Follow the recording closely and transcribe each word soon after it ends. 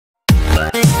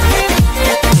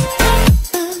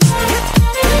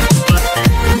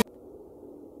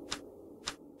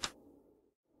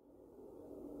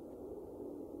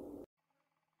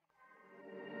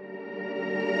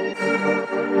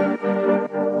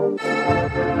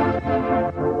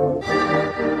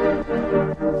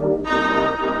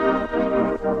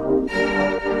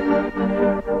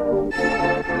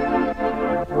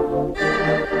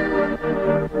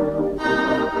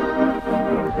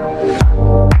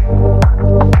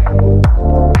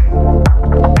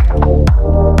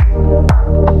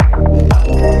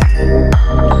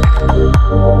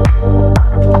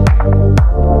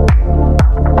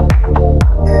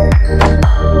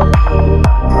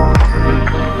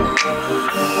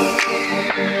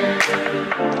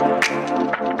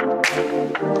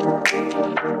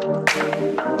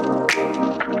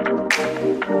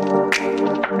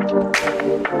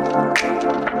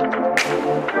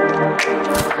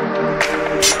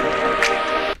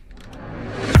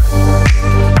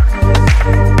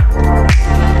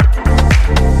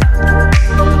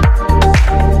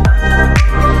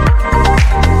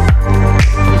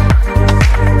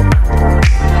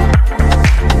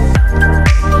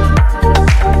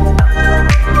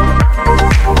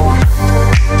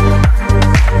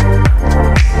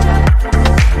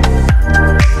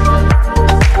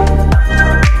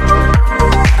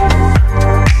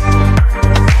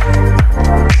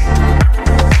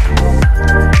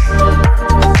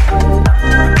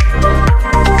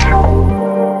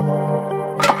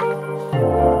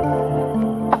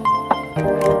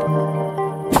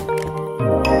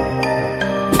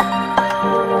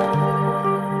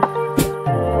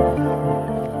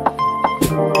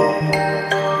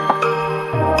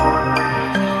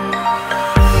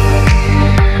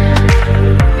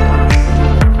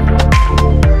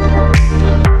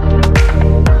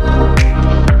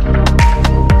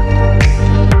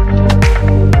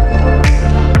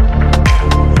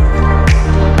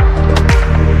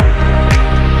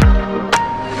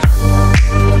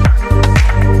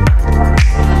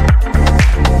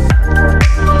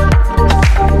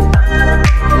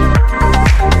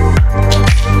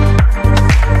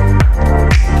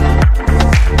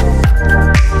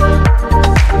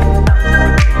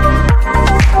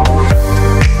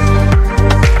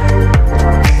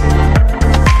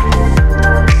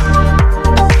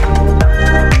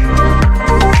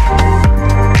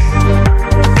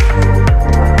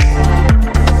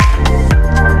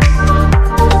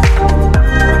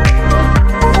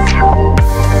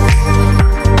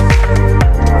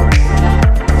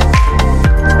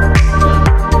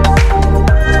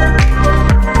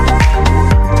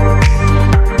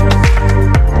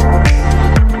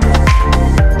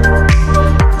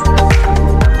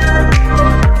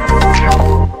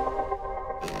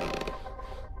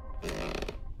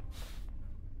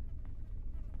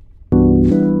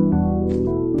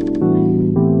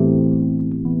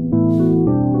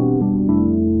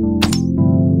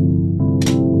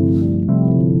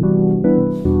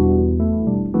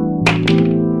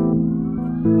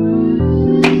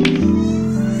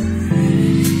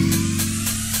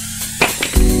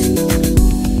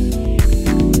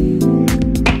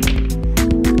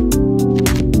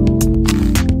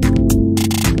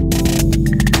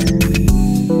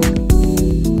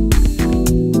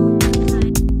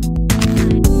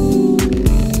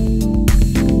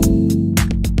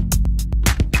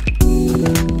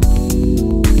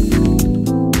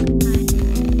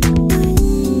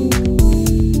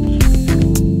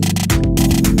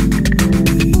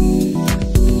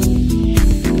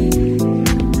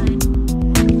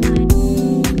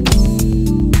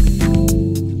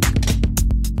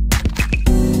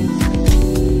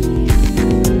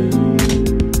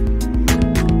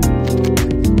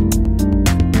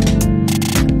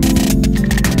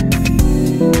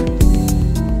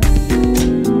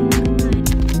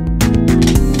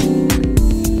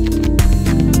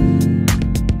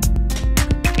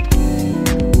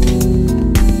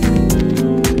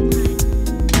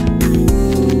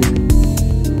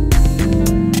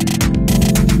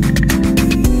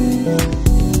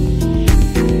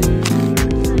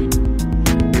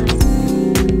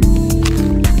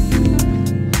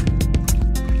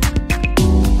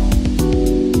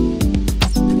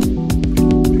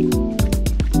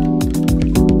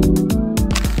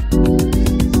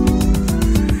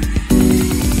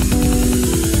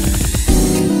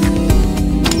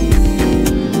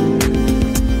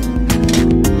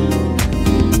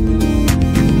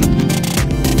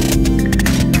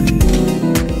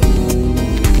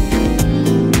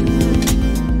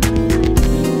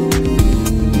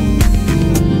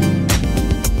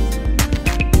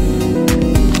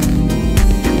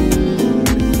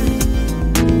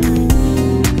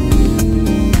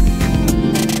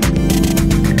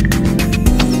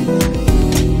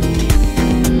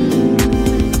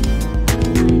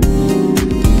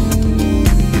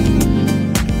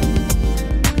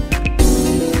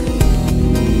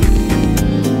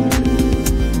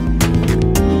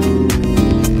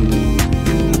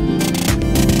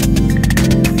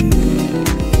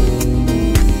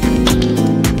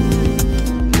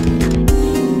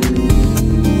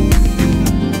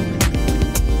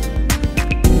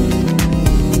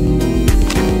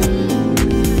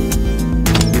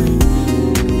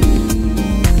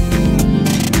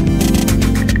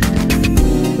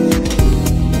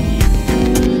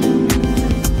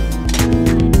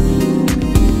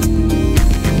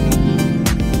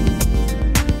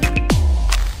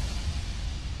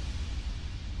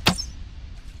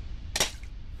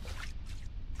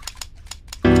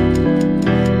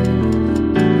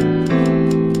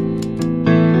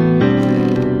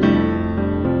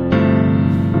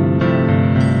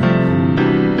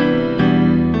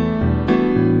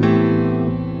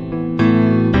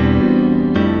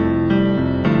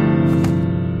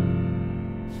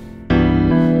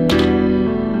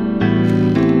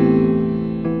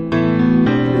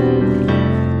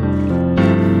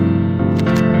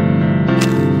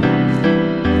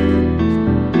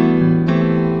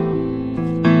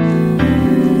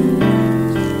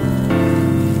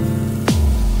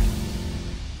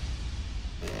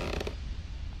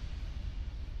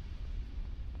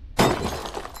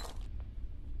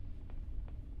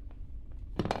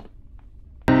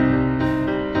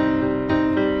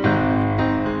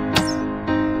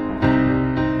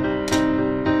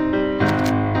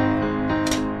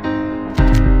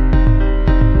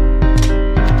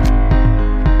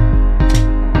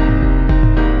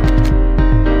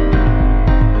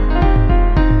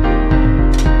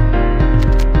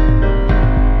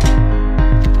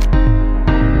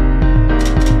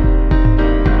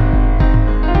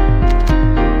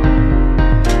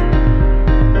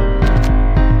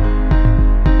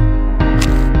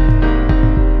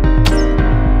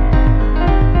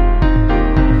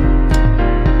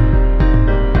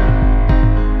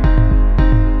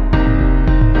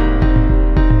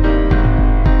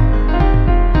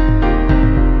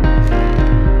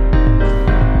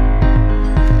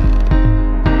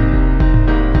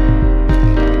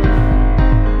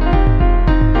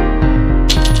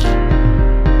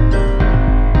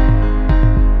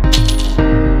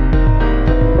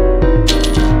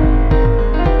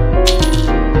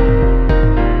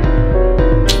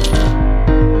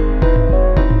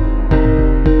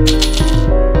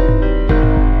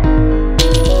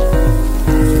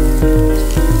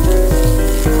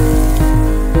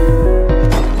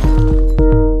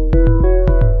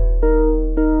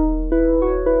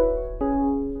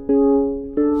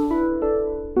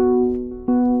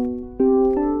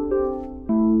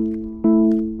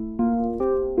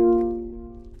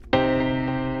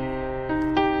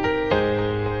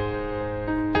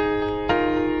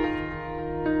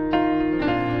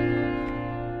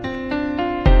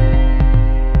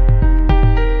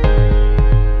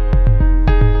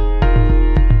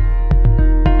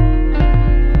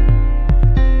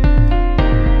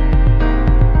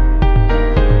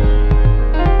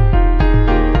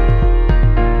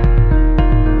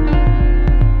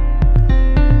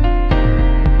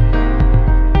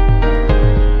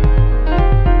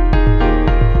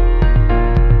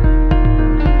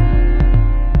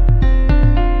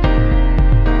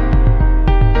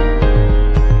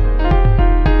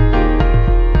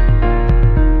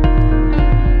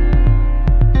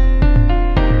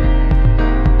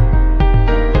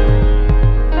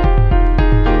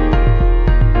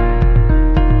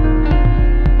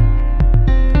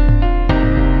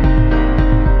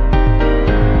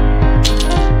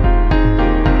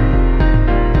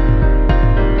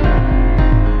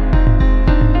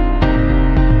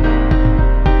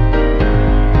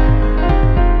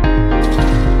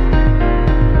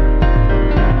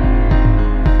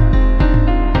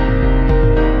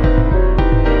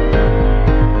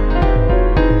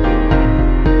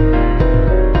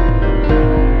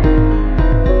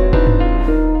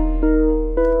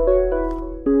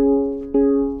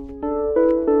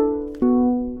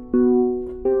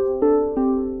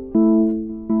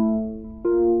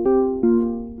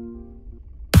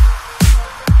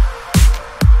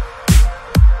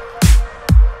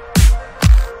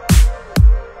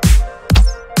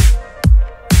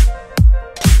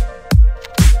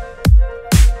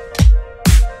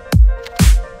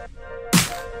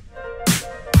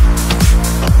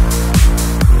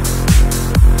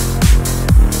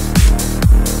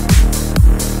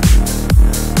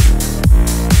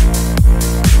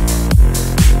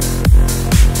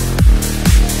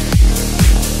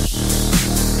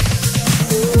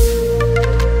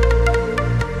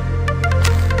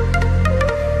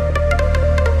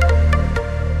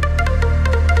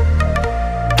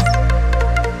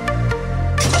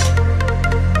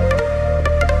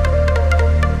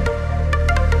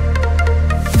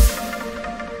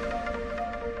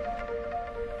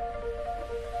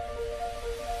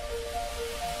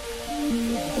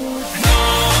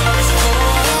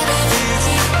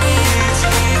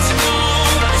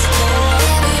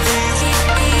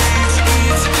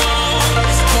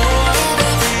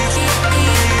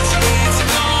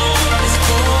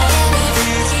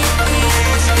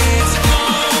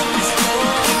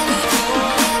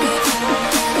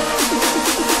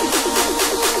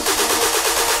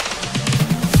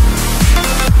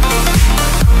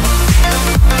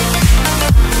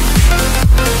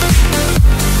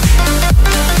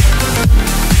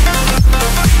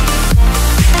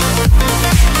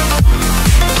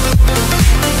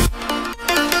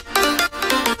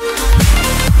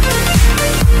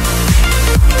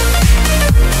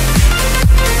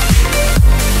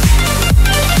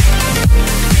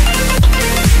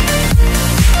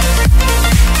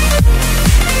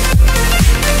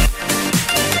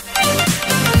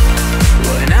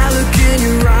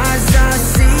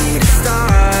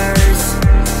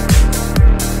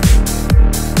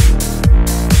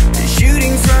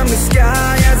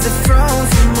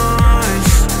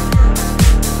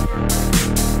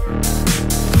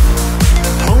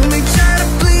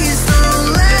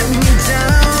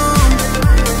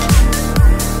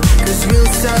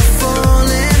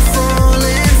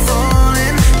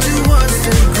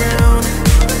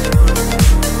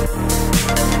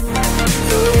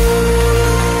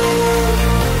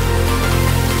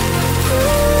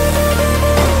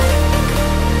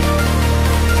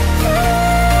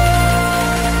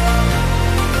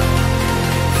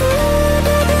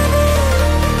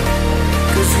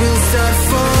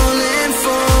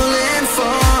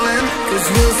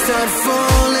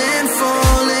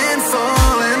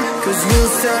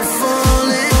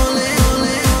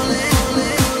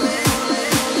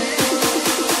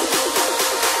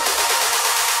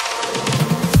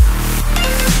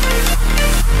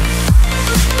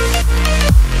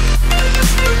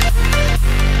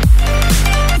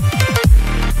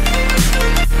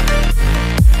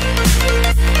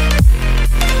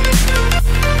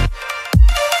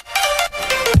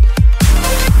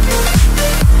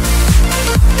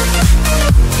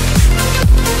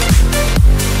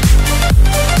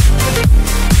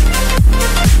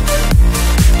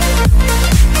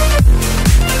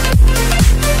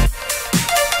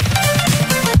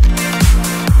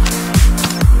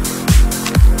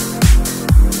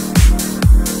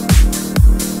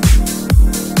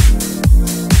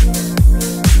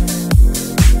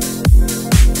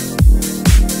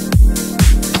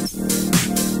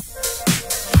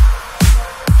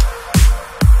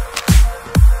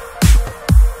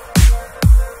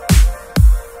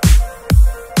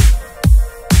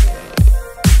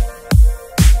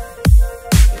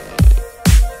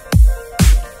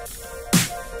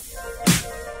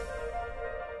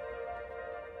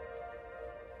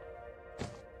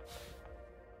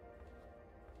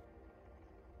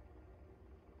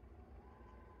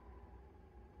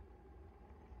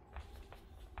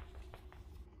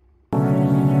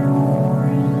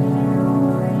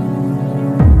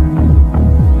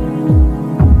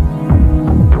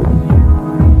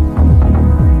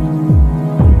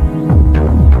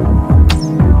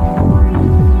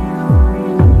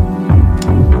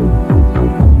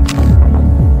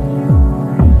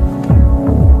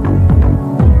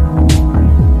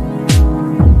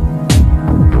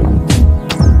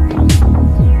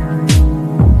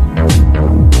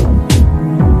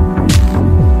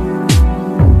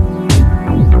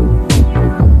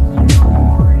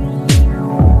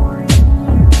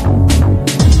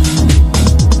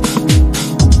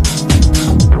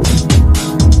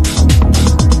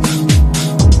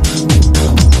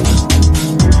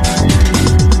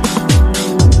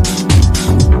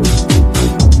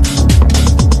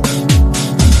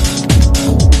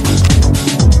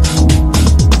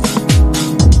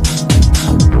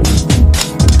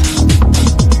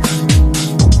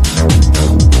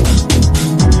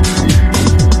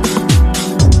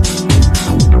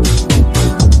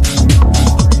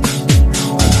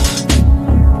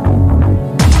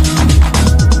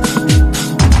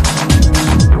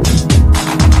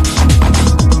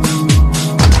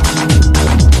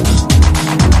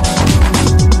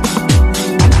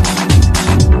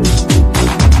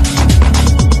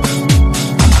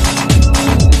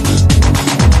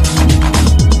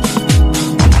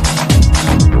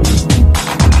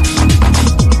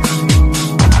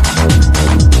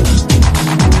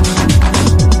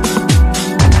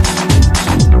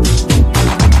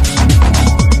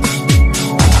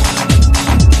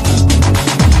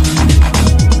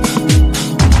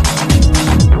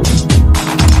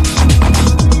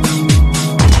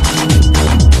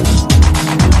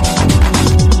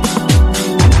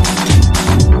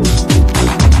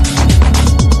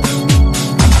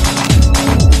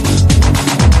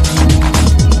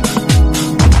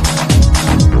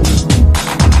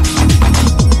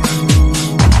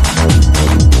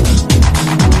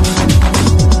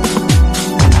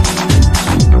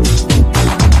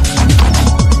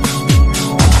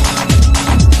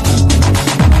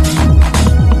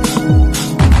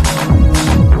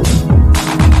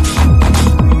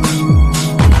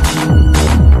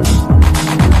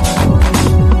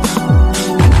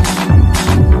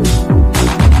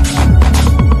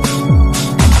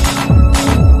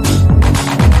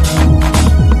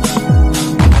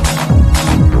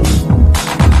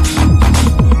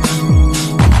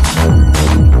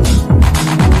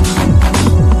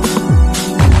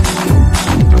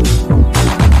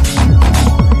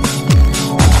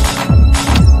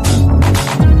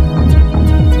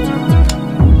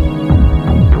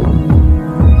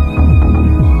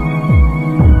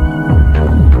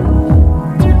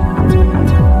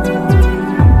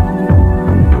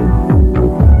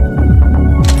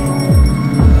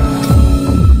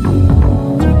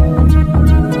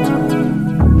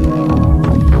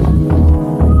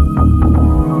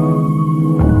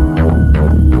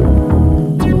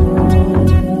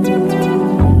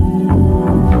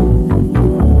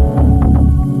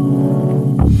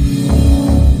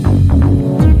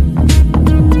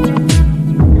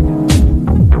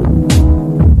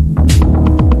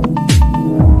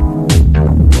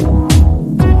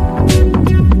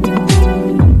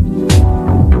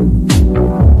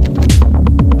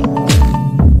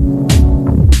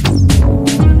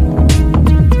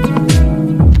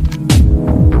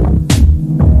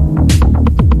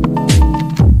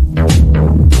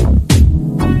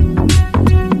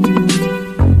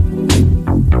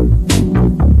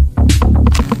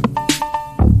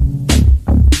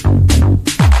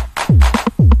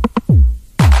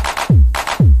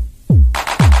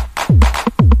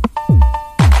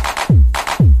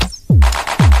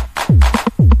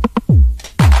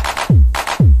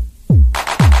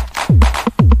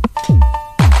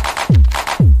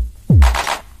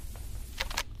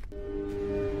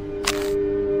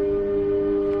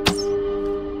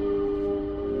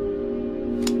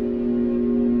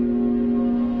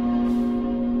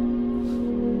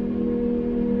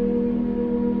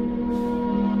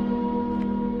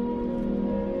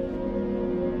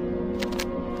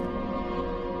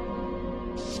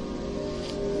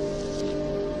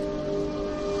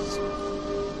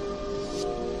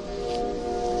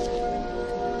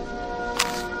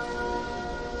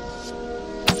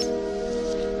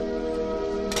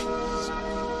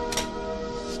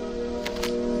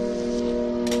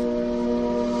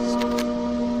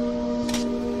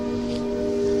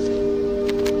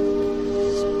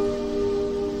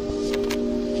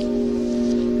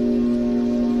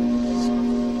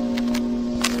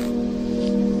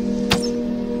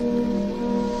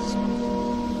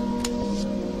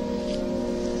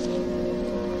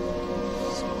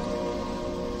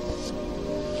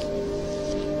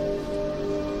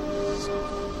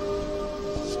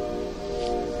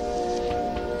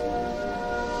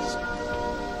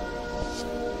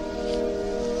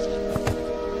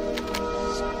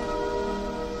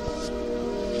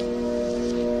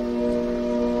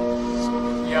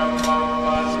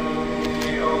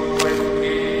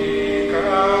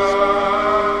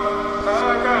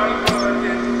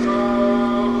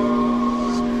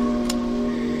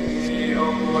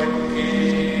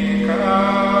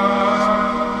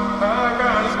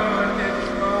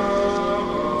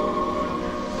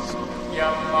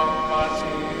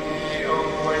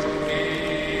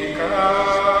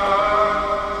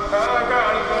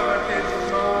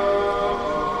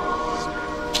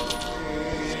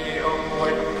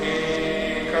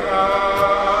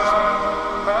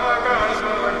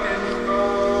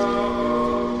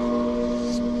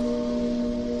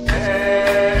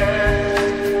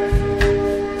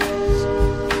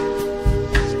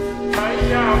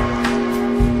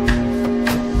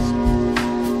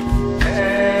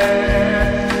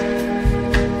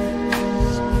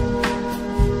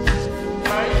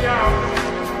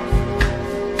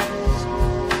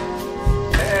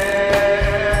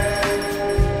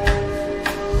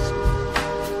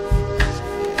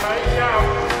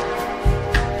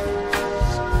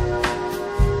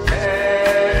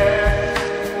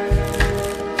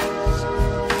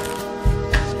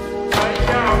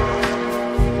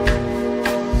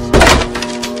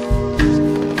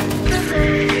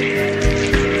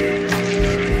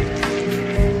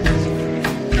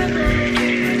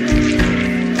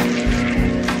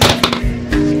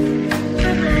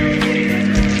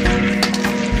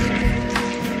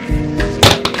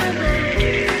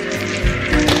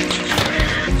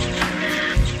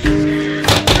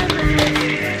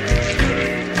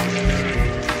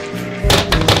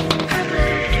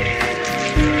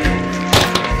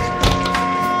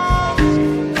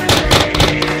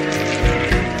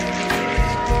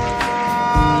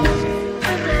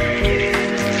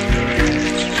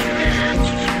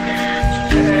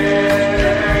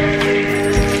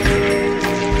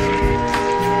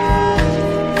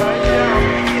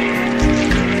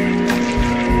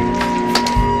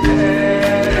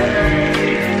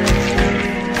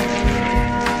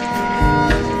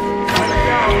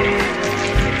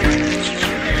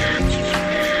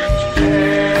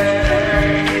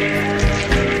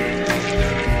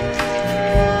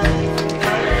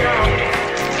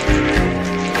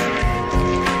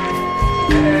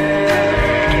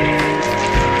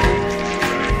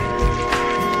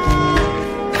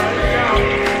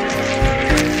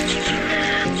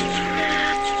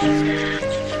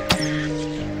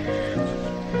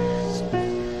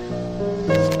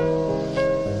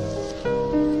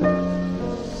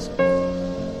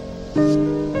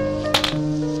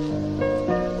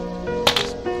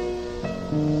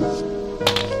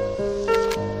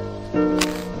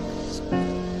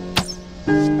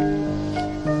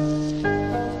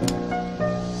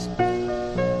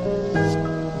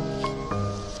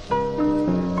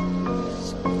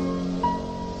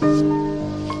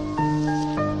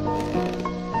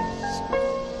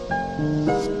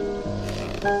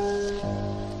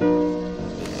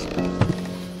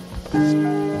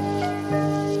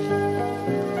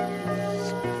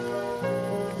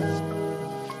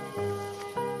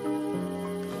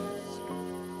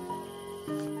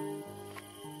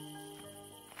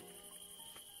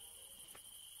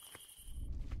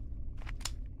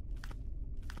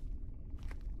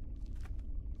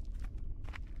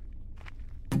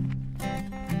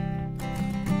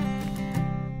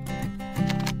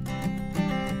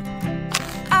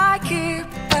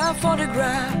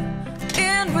Photograph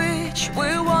in which we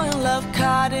were in love,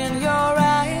 caught in your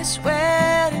eyes,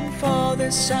 waiting for the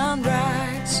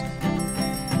sunrise.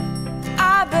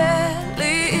 I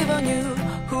barely even knew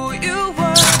who you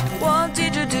were. What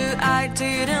did you do? I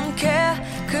didn't care,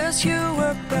 'cause you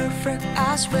were perfect,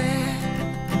 I swear.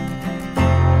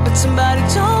 But somebody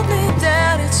told me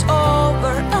that it's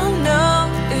over. I know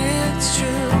it's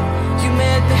true. You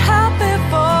made me happy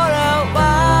for a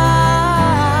while.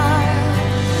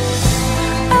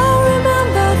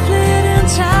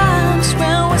 Times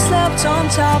when we slept on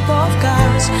top of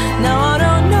cars. Now I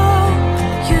don't know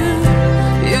you,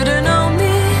 you don't know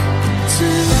me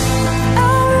too. I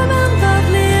remember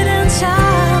fleeting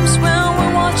times when we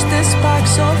watched the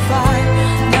sparks so fire.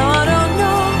 Now I don't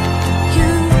know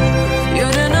you, you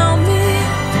don't know me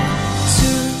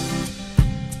too.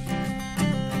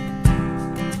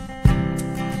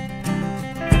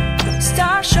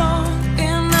 Stars shone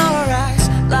in our eyes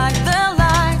like the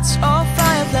lights of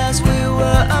fireplace. We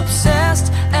were obsessed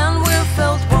and we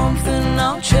felt warmth in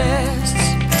our chest.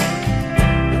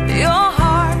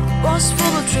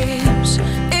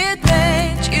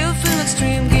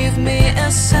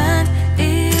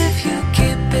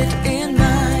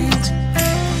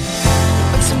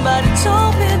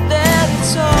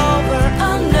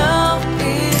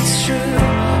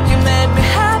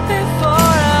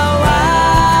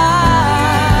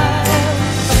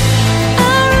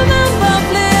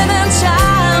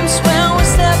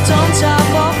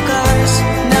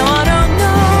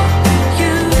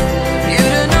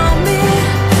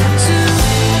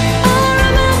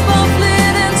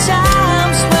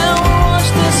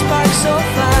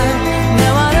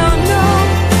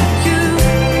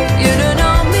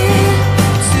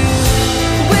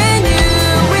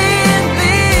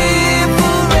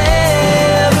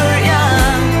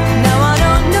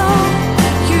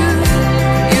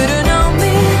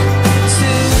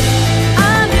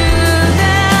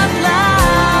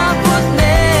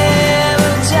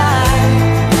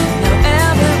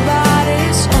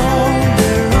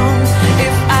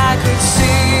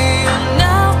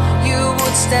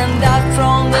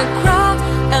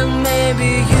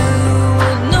 maybe you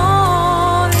would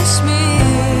notice me.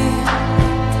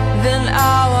 Then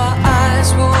our eyes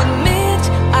would meet,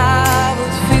 I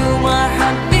would feel my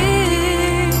heart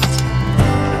beat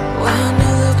when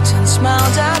you looked and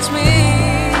smiled at me.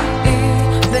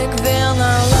 Back then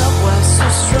our love was so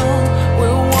strong, we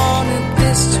wanted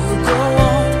this to go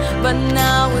on, but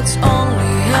now it's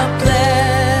only a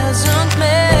pleasant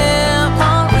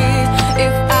memory.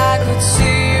 If I could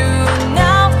see you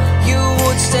now, you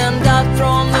would stand out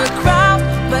from the crowd,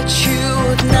 but you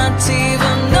would not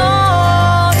even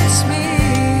notice me.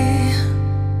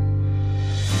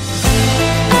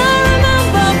 I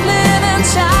remember fleeting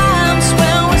times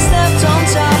when we slept on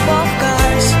top of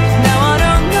cars. Now I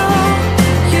don't know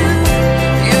you,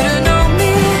 you don't know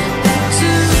me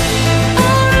too.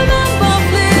 I remember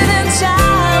fleeting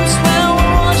times when we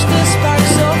watched the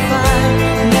sparks so far.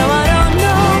 Now I don't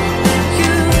know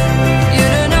you, you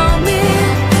don't know me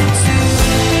too.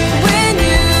 We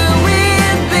knew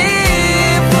we'd be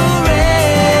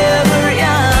forever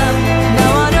young.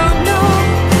 Now I don't know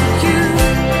you,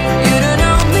 you don't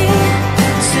know me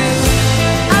too.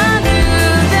 I knew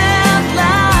that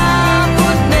love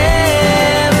would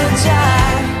never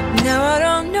die. Now I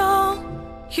don't know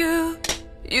you,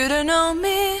 you don't know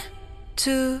me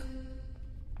too.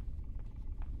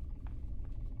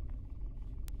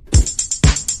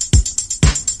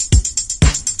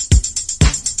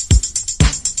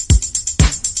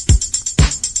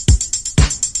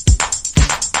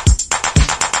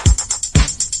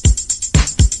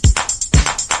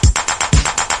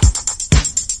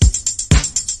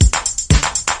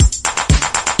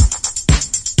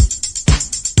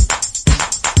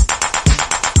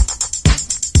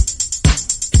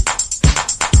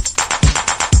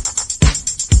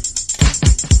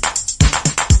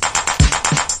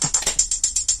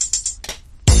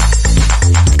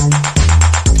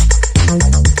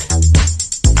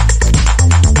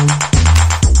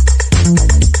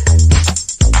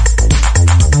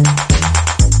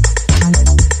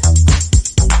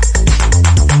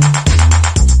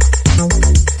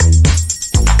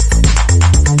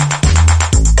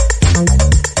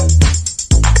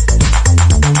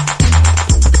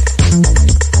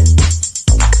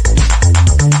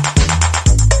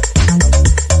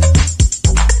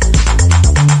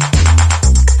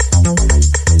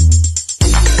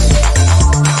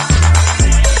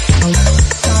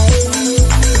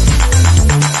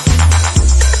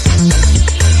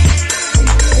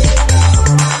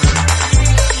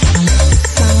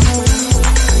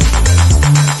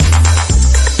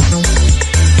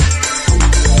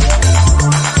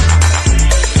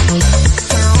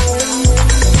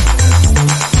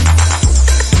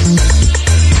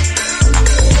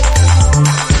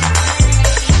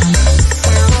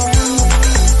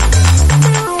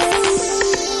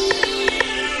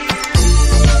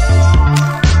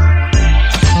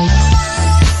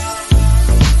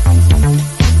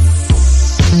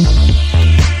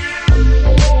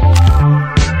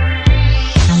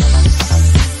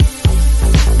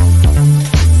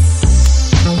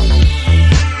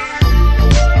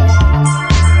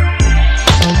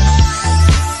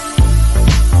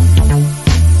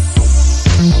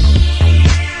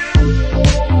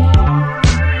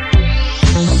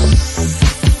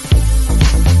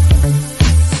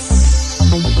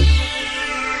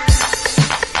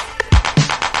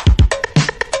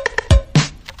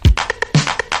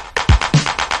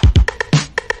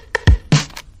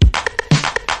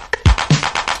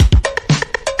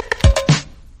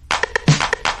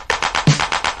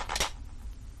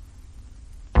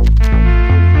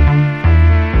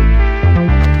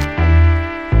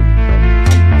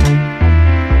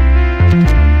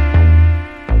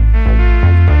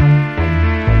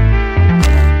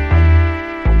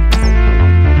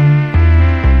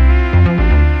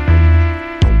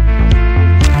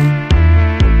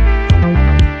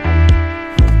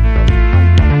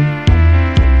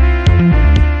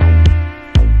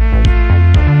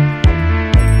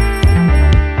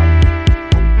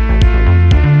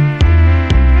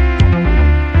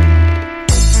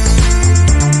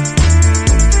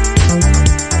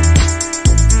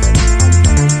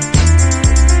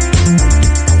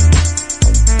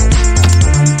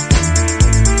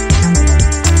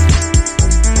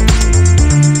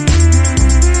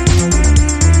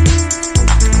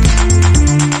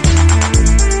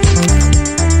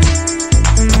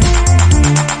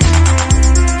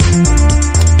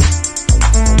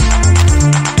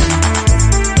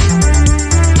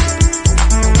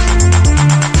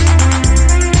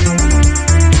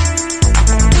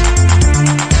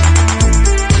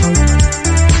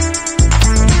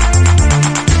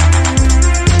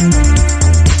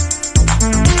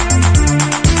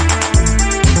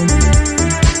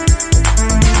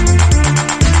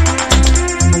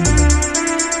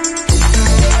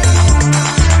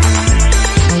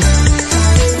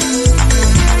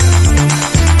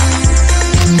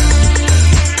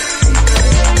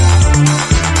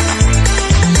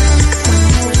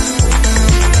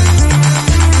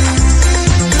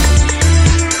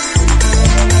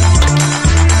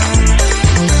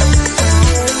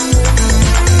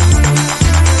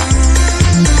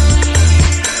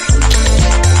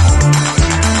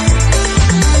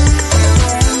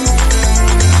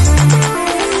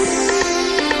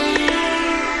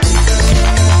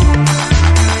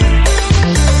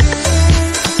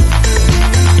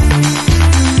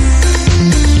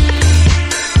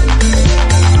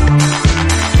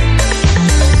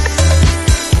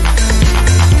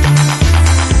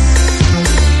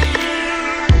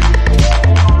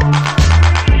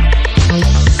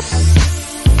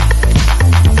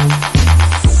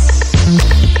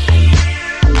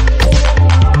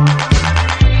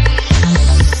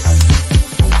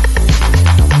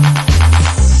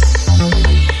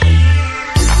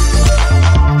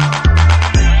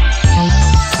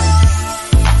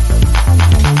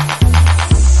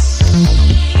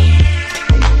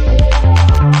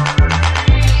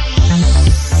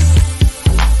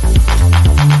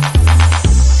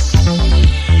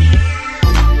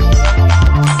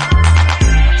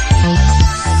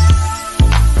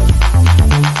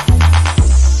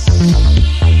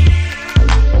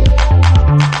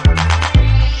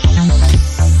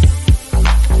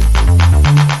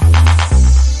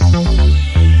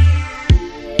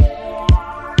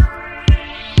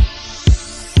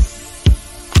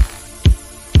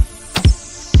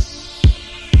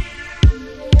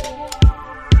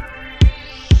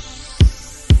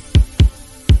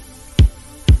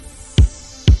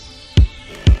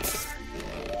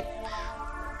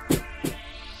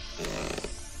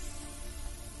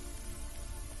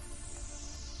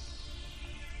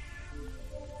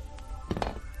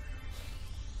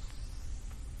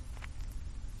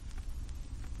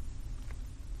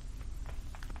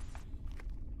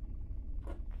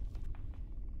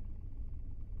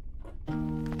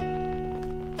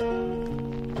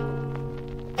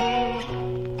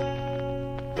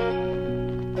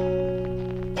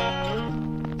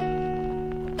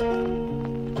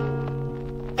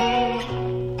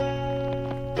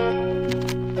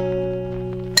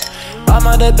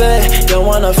 the bed. Don't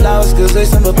want no flowers cause they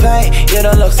simple pain. You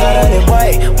don't look sad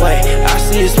anyway. Wait, I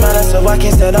see you smiling so I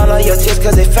can't stand all of your tears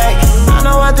cause they fake. I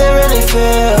know what they really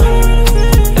feel.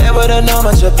 They wouldn't know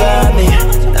much about me.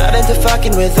 Not into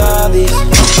fucking with all these.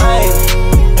 Hey,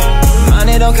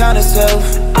 money don't count itself.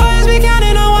 Always be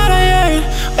counting on what I earn.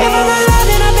 If I'm not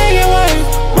loving, I make it work.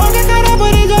 Won't get caught up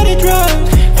with these dirty drugs.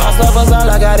 False love was all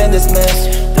I got in this mess.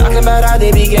 Talking about how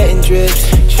they be getting drips.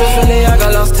 Truthfully, I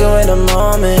got lost too in the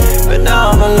moment, but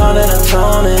now I'm alone and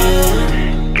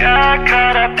atoning. Got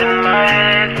caught up in my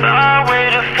head, thought way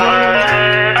too far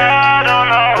ahead. I don't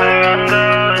know where I'm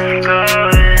going.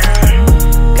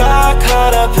 Got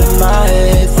caught up in my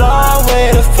head, thought way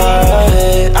too far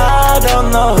ahead. I don't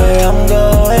know where I'm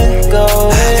going.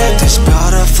 I got this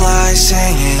butterfly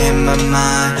singing in my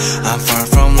mind. I'm far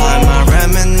from life, my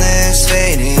reminiscence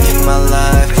fading in my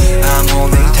life. I'm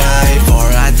holding tight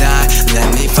before I die.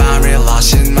 Let me find real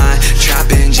lost in my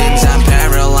trap engines. I'm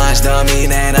paralyzed, dummy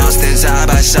and Austin side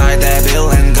by side,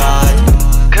 devil and God.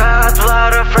 Got a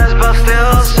lot of friends but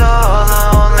still so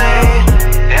lonely.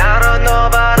 I don't know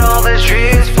about all these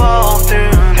trees fall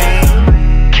through me.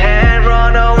 Can't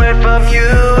run away from you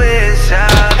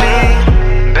inside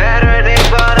me. Better days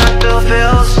but I still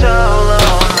feel so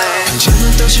lonely.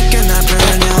 언제는 또 쉽게 날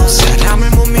burn out. 사람을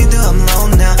못 믿어 I'm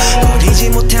alone now. 버리지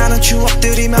못하는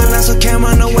추억들이 많아서 can't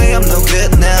run away I'm no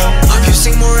good now.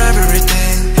 Abusing more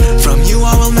everything. From you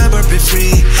I will never be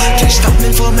free. Can't stop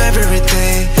me from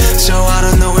everything. So I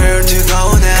don't know where to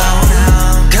go now.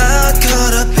 Got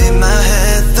caught up in my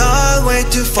head, thought way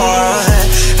too far ahead.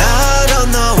 I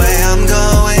don't know where I'm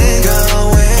going.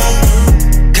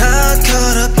 Got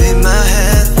caught up in my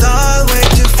head, thought way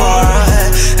too far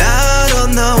ahead. I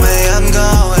don't know where I'm going.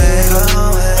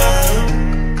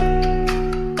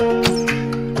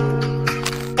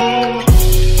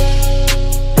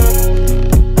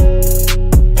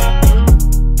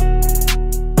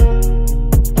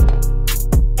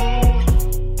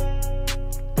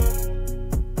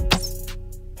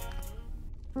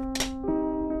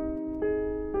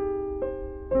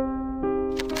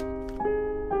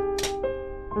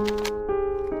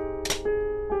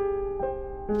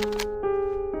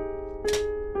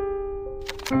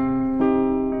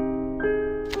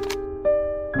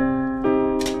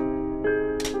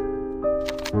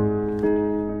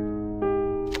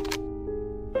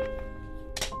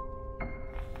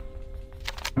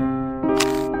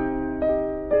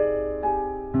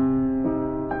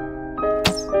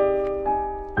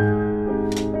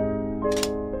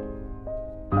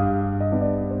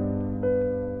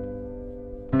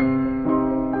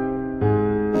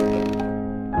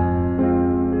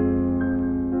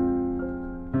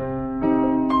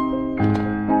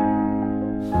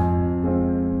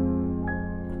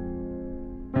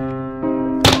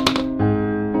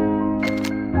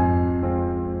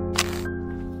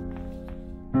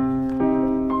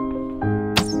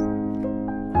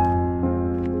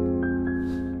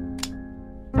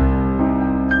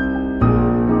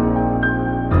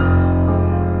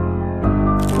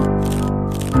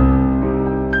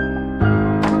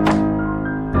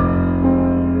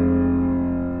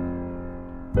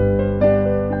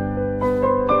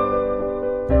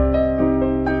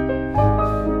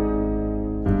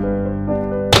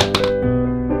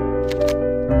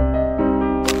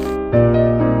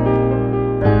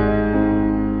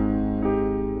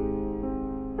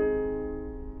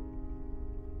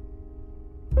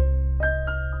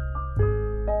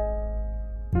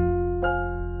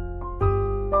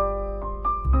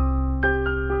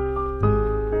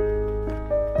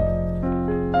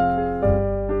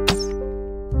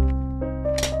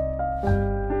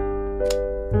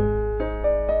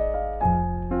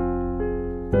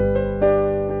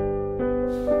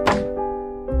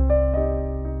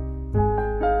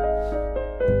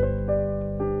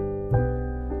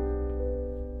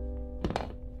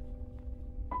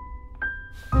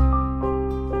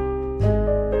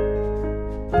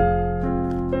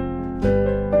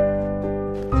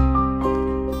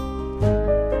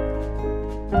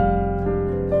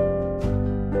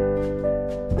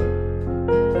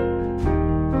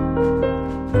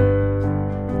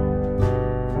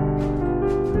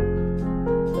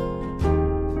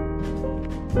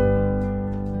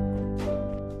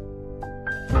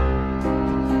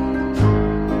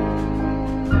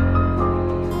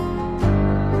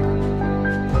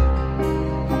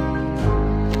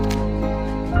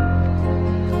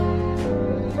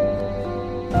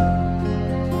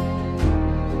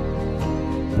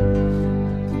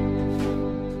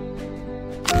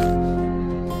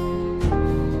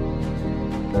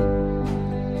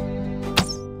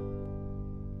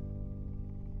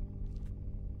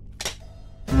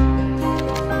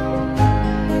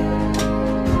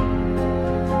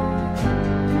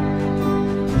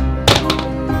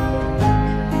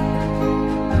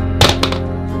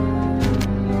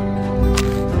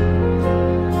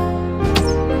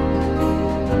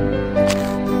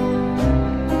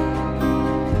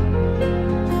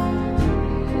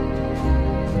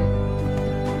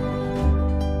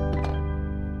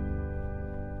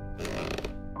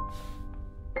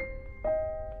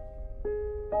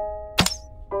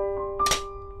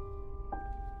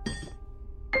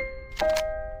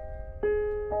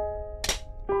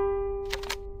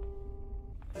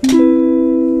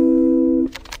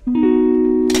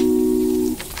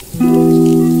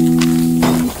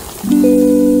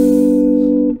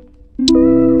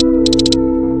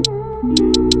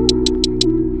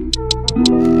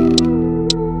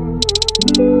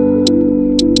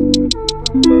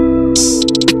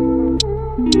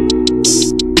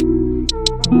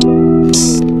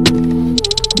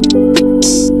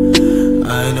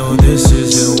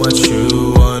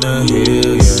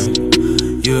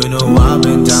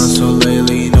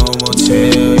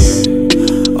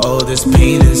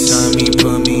 pain inside me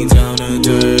put me down to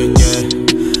dirt, yeah.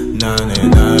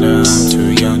 I'm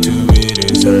too young to be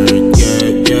this hurt,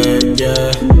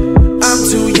 yeah. I'm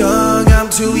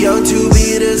too young to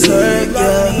be this hurt,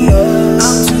 yeah.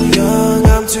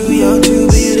 I'm too young to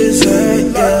be this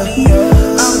hurt, yeah.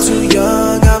 I'm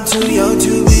too young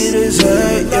to be this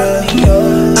hurt, yeah.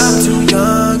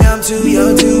 I'm too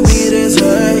young to be this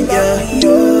hurt, yeah.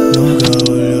 너가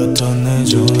올렸던 내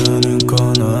전화는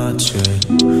꺼놨지.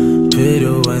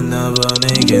 필요했나봐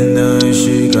내겐 나의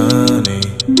시간이.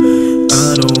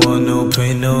 I don't want no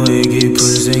pain 너의 깊은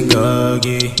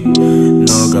생각이.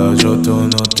 너가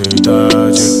줬던 옷들 다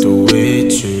아직도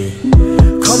있지.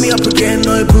 Call me up again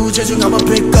너의 부재중 I'ma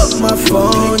pick up my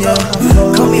phone, yeah.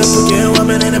 Call me up again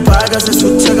화면에는 빨간색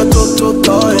숫자가 또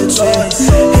떠있지.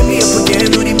 Hit me up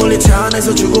again 우리 몰래 차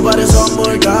안에서 주고받은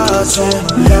선물 같이.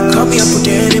 Call me up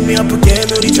again hit me up again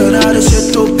우리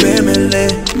전화하듯이 또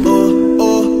비밀리.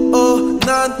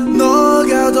 난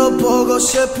너가 더 보고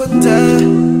싶은데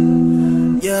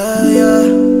yeah.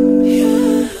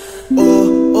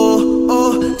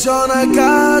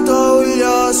 전화가 더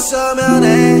울렸으면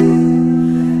해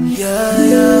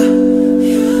yeah.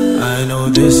 I know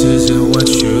this isn't what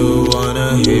you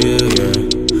wanna hear, yeah.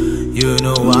 You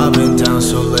know I've been down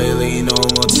so lately, no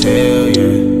more tell,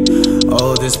 yeah.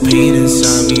 All this pain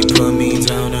inside me put me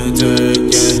down to dirt,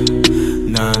 yeah.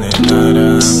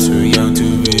 I'm too young to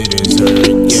be this hurt,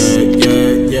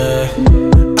 yeah.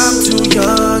 I'm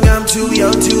too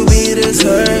young to be this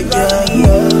hurt, yeah.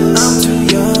 I'm too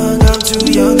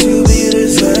young to be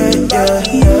this hurt, yeah.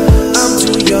 I'm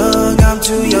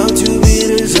too young to be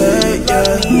this hurt,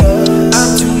 yeah.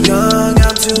 I'm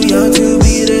too young to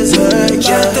be this hurt, yeah.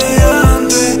 절대 안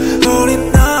돼,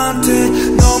 우린 나한테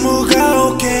너무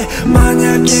가혹해.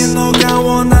 만약에 너가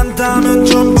원한다면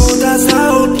전부 다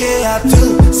사올게. I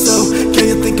do so, can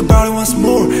you think about it once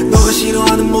more? 너가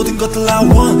싫어하는 모든 것들 I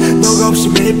want. 너가 없이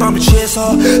매일 밤을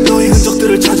취해서 너의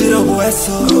흔적들을 찾으려고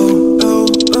했어. Oh,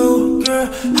 girl,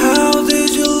 how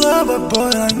did you love a boy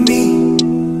like me?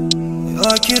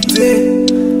 Like you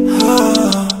did.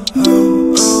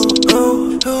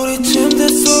 우리 침대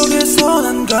속에서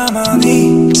난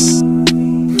가만히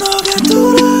너가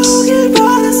돌아오길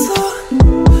바랬어.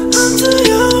 I'm too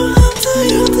young to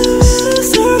be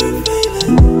this hurt, baby.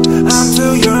 I'm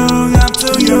too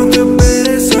young to be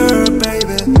this hurt,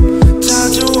 baby.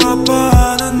 자주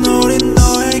아파하는 우린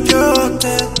너의 곁에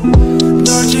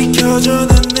널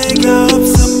지켜주는 내가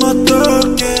없으면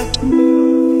어떡해.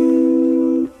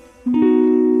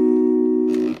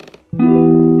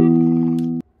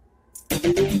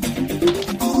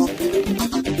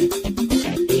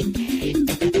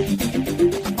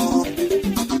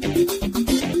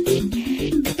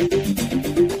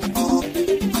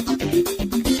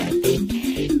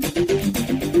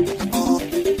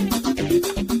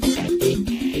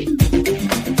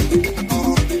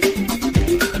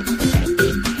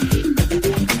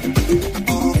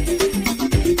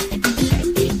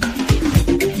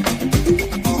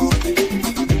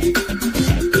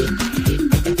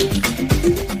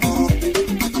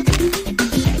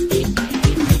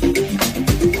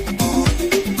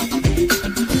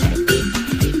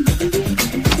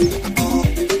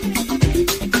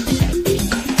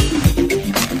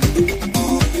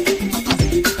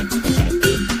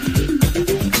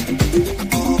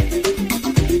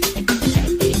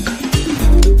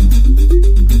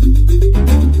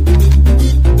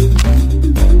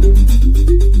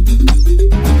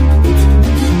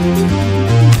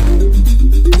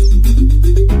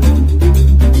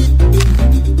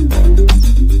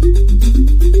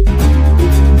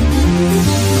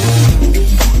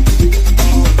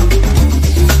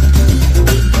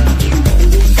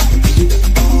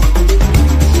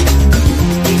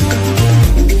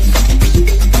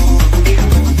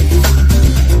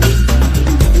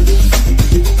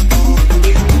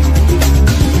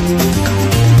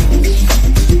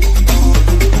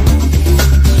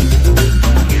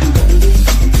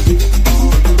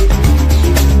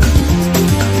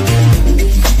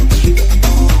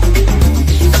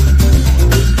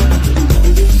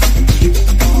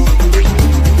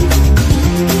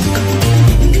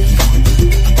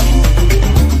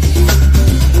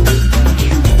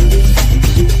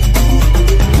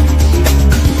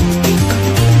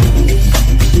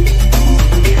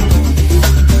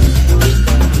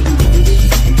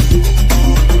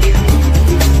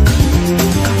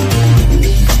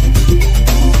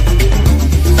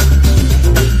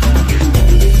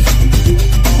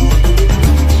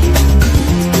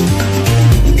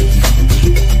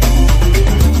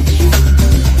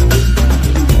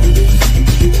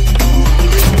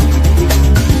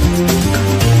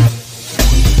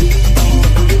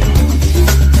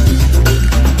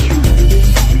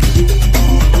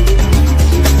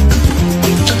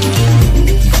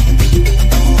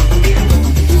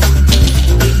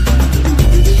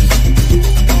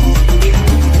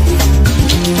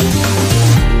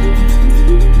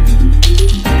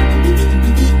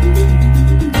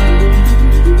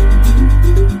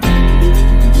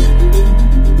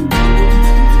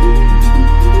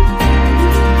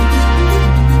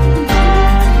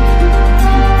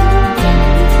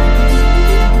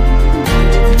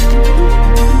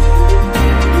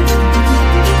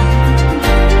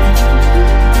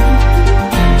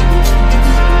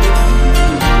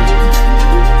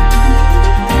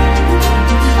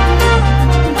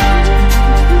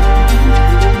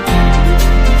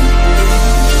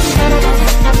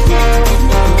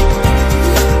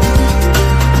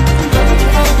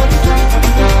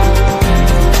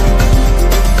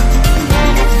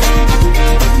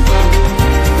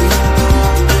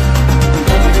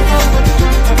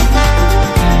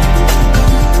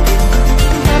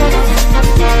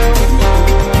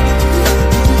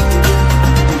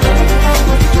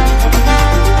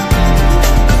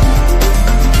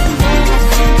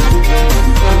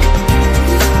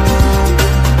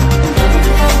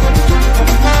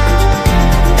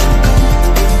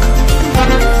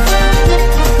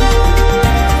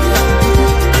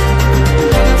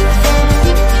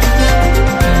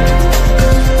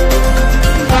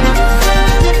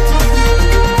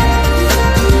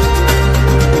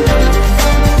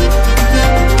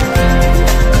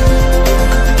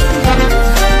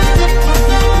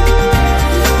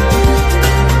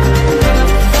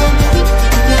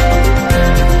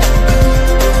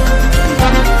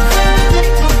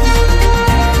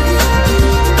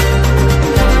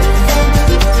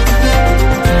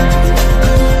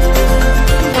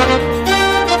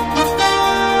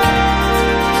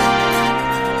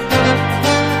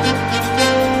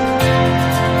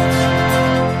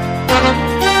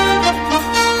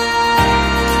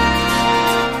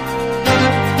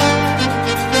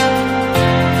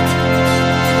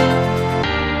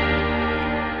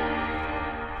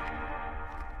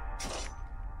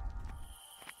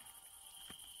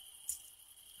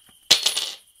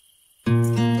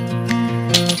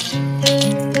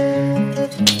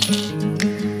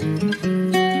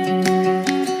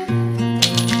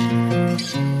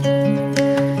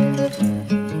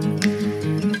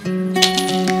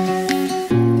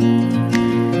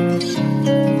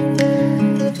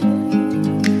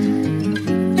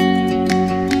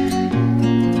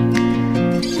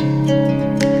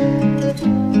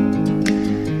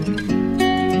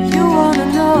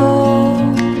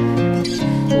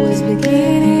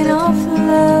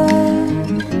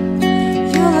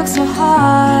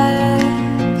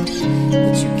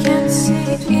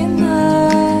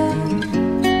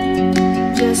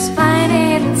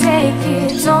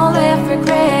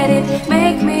 regret it.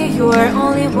 Make me your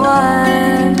only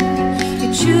one. You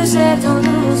choose it, don't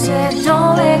lose it,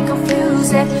 don't let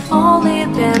confuse it. Only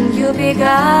then you'll be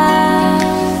gone.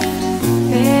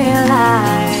 Feel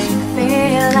like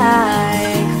that.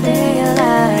 Feel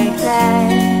like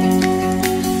that.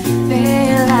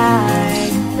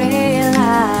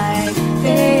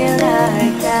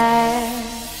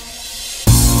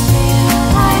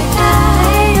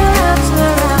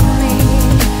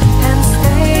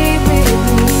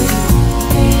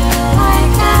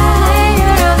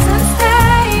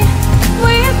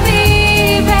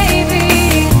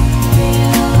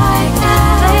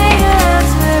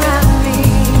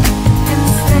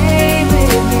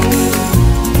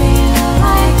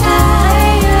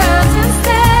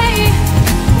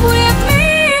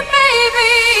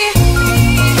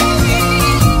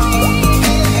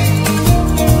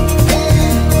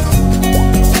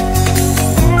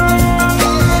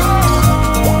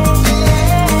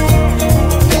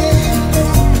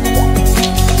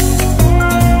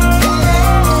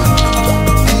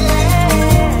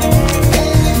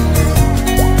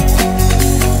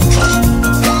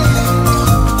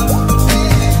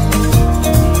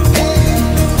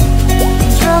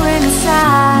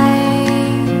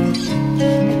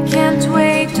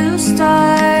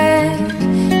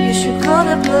 You should call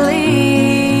the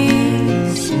police.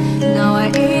 Now I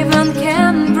even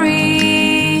can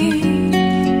breathe.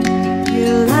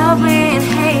 You love me and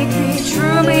hate me,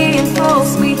 true me and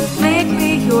false me, make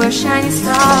me your shining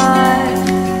star.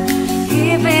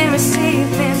 Giving,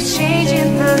 receiving,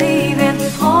 changing, believing,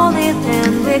 only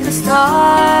then we could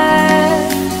start.